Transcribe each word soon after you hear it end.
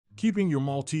Keeping your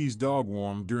Maltese dog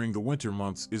warm during the winter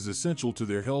months is essential to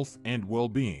their health and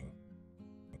well-being.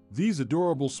 These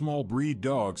adorable small breed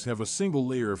dogs have a single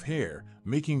layer of hair,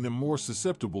 making them more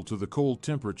susceptible to the cold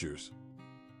temperatures.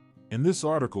 In this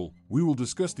article, we will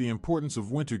discuss the importance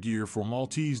of winter gear for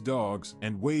Maltese dogs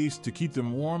and ways to keep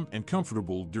them warm and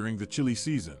comfortable during the chilly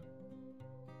season.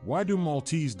 Why do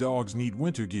Maltese dogs need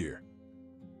winter gear?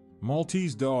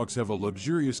 Maltese dogs have a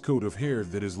luxurious coat of hair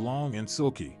that is long and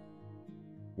silky.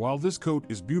 While this coat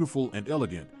is beautiful and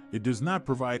elegant, it does not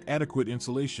provide adequate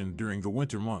insulation during the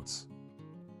winter months.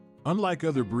 Unlike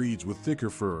other breeds with thicker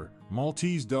fur,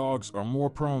 Maltese dogs are more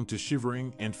prone to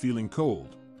shivering and feeling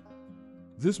cold.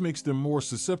 This makes them more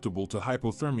susceptible to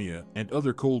hypothermia and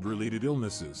other cold-related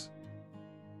illnesses.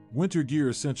 Winter gear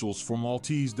essentials for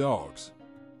Maltese dogs.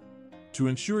 To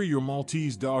ensure your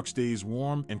Maltese dog stays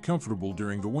warm and comfortable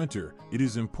during the winter, it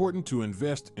is important to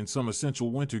invest in some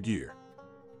essential winter gear.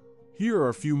 Here are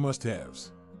a few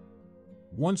must-haves.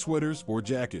 1. Sweaters or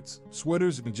jackets.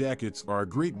 Sweaters and jackets are a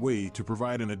great way to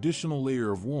provide an additional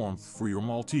layer of warmth for your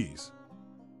Maltese.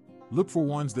 Look for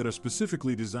ones that are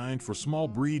specifically designed for small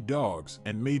breed dogs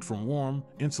and made from warm,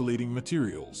 insulating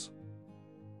materials.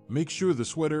 Make sure the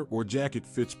sweater or jacket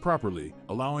fits properly,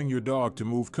 allowing your dog to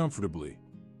move comfortably.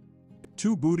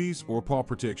 2. Booties or paw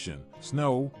protection.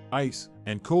 Snow, ice,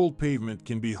 and cold pavement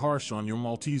can be harsh on your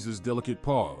Maltese's delicate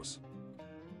paws.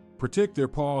 Protect their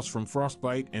paws from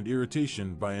frostbite and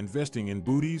irritation by investing in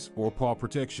booties or paw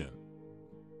protection.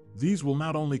 These will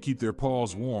not only keep their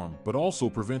paws warm, but also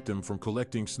prevent them from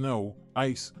collecting snow,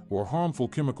 ice, or harmful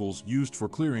chemicals used for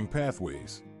clearing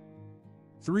pathways.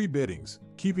 3. Beddings.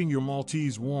 Keeping your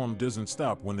Maltese warm doesn't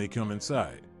stop when they come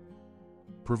inside.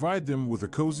 Provide them with a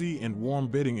cozy and warm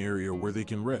bedding area where they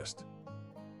can rest.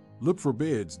 Look for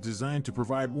beds designed to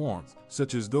provide warmth,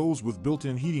 such as those with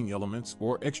built-in heating elements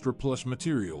or extra plush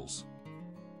materials.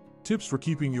 Tips for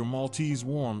keeping your Maltese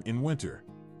warm in winter.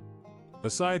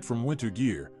 Aside from winter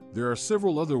gear, there are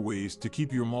several other ways to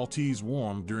keep your Maltese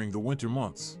warm during the winter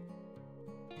months.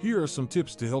 Here are some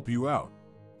tips to help you out.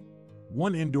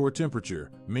 1. Indoor temperature.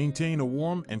 Maintain a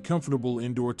warm and comfortable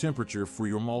indoor temperature for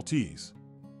your Maltese.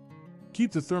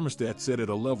 Keep the thermostat set at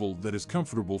a level that is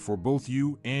comfortable for both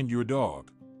you and your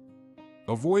dog.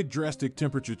 Avoid drastic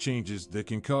temperature changes that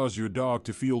can cause your dog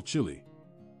to feel chilly.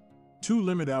 2.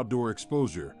 Limit outdoor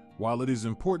exposure. While it is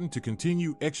important to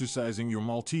continue exercising your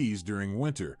Maltese during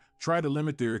winter, try to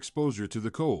limit their exposure to the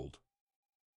cold.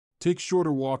 Take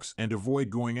shorter walks and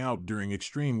avoid going out during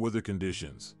extreme weather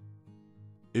conditions.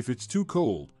 If it's too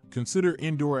cold, consider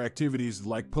indoor activities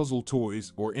like puzzle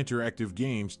toys or interactive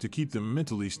games to keep them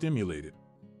mentally stimulated.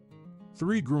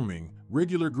 3. Grooming.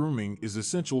 Regular grooming is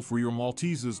essential for your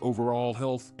Maltese's overall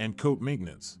health and coat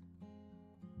maintenance.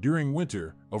 During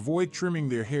winter, avoid trimming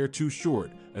their hair too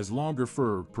short, as longer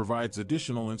fur provides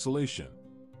additional insulation.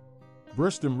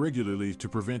 Brush them regularly to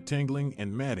prevent tangling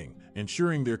and matting,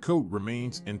 ensuring their coat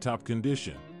remains in top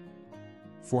condition.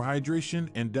 For hydration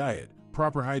and diet,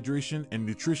 proper hydration and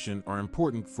nutrition are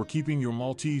important for keeping your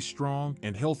Maltese strong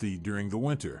and healthy during the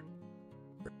winter.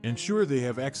 Ensure they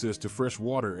have access to fresh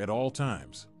water at all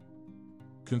times.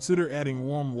 Consider adding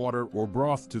warm water or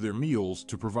broth to their meals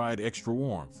to provide extra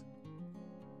warmth.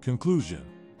 Conclusion.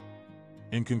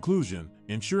 In conclusion,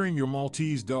 ensuring your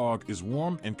Maltese dog is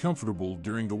warm and comfortable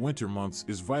during the winter months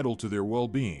is vital to their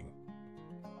well-being.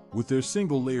 With their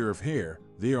single layer of hair,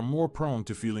 they are more prone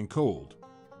to feeling cold.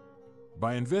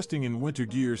 By investing in winter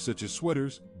gear such as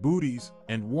sweaters, booties,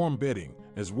 and warm bedding,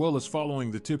 as well as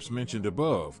following the tips mentioned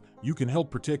above, you can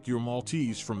help protect your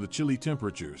Maltese from the chilly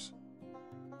temperatures.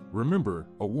 Remember,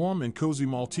 a warm and cozy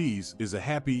Maltese is a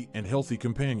happy and healthy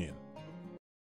companion.